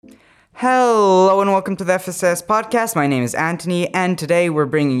Hello and welcome to the FSS podcast. My name is Antoni, and today we're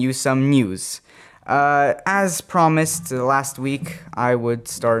bringing you some news. As promised last week, I would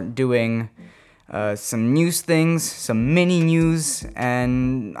start doing some news things, some mini news,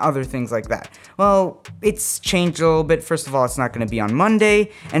 and other things like that. Well, it's changed a little bit. First of all, it's not going to be on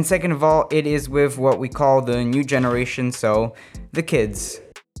Monday, and second of all, it is with what we call the new generation, so the kids.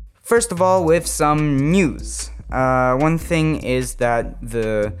 First of all, with some news. One thing is that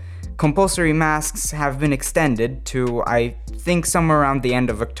the compulsory masks have been extended to, I think, somewhere around the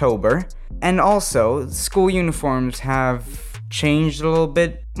end of October. And also, school uniforms have changed a little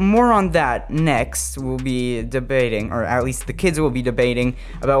bit. More on that next. We'll be debating, or at least the kids will be debating,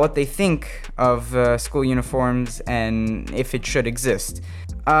 about what they think of school uniforms and if it should exist.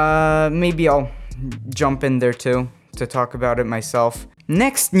 Maybe I'll jump in there too to talk about it myself.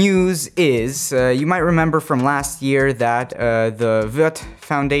 Next news is, you might remember from last year that the Wirth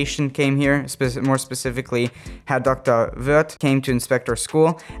Foundation came here, more specifically, had Dr. Wirth came to inspect our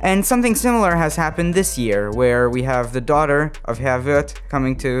school, and something similar has happened this year, where we have the daughter of Herr Wirth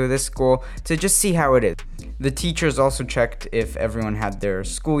coming to this school to just see how it is. The teachers also checked if everyone had their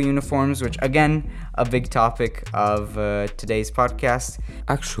school uniforms, which, again, a big topic of today's podcast.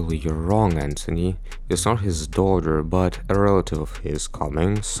 Actually, you're wrong, Antoni. It's not his daughter, but a relative of his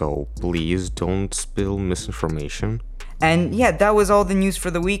coming, so please don't spill misinformation. And yeah, that was all the news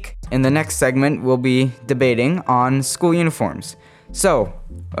for the week. In the next segment, we'll be debating on school uniforms. So,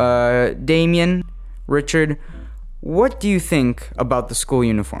 Damien, Richard, what do you think about the school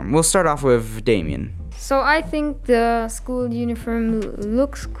uniform? We'll start off with Damien. So I think the school uniform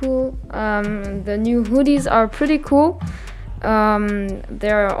looks cool. The new hoodies are pretty cool.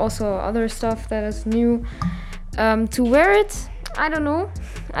 There are also other stuff that is new. To wear it, I don't know.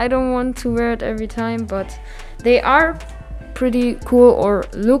 I don't want to wear it every time, but they are pretty cool or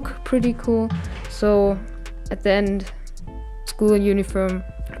look pretty cool. So at the end, school uniform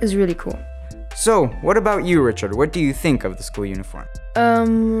is really cool. So, what about you, Richard? What do you think of the school uniform?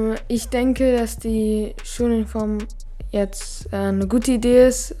 Ich denke, dass die Schuluniform jetzt eine gute Idee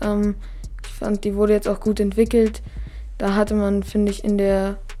ist. Ich fand, die wurde jetzt auch gut entwickelt. Da hatte man, finde ich, in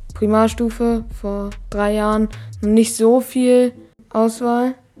der Primarstufe vor 3 Jahren noch nicht so viel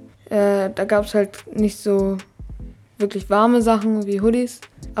Auswahl. Da gab es halt nicht so wirklich warme Sachen wie Hoodies.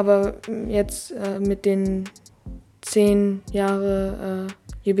 Aber jetzt mit den 10 Jahre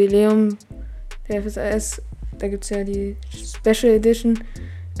Jubiläum der FSS, da gibt es ja die Special Edition,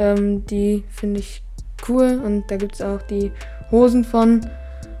 die finde ich cool, und da gibt es auch die Hosen von,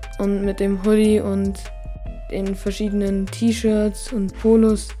 und mit dem Hoodie und den verschiedenen T-Shirts und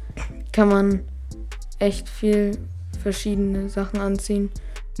Polos kann man echt viel verschiedene Sachen anziehen.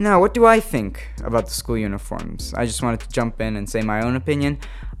 Now, what do I think about the school uniforms? I just wanted to jump in and say my own opinion.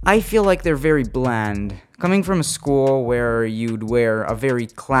 I feel like they're very bland. Coming from a school where you'd wear a very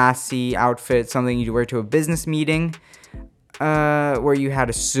classy outfit, something you'd wear to a business meeting, where you had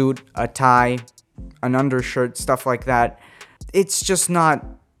a suit, a tie, an undershirt, stuff like that, it's just not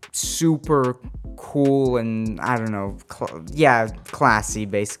super cool and, I don't know, classy,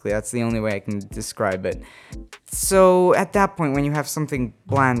 basically. That's the only way I can describe it. So, at that point, when you have something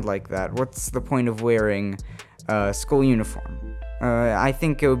bland like that, what's the point of wearing a school uniform? I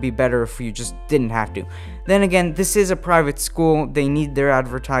think it would be better if you just didn't have to. Then again, this is a private school. They need their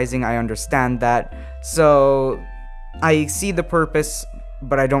advertising. I understand that. So, I see the purpose,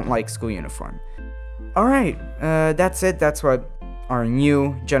 but I don't like school uniform. Alright, that's it. That's what our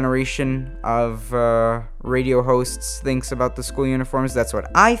new generation of radio hosts thinks about the school uniforms. That's what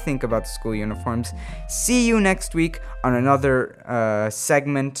I think about the school uniforms. See you next week on another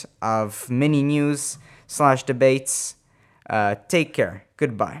segment of mini news / debates. Take care.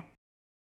 Goodbye.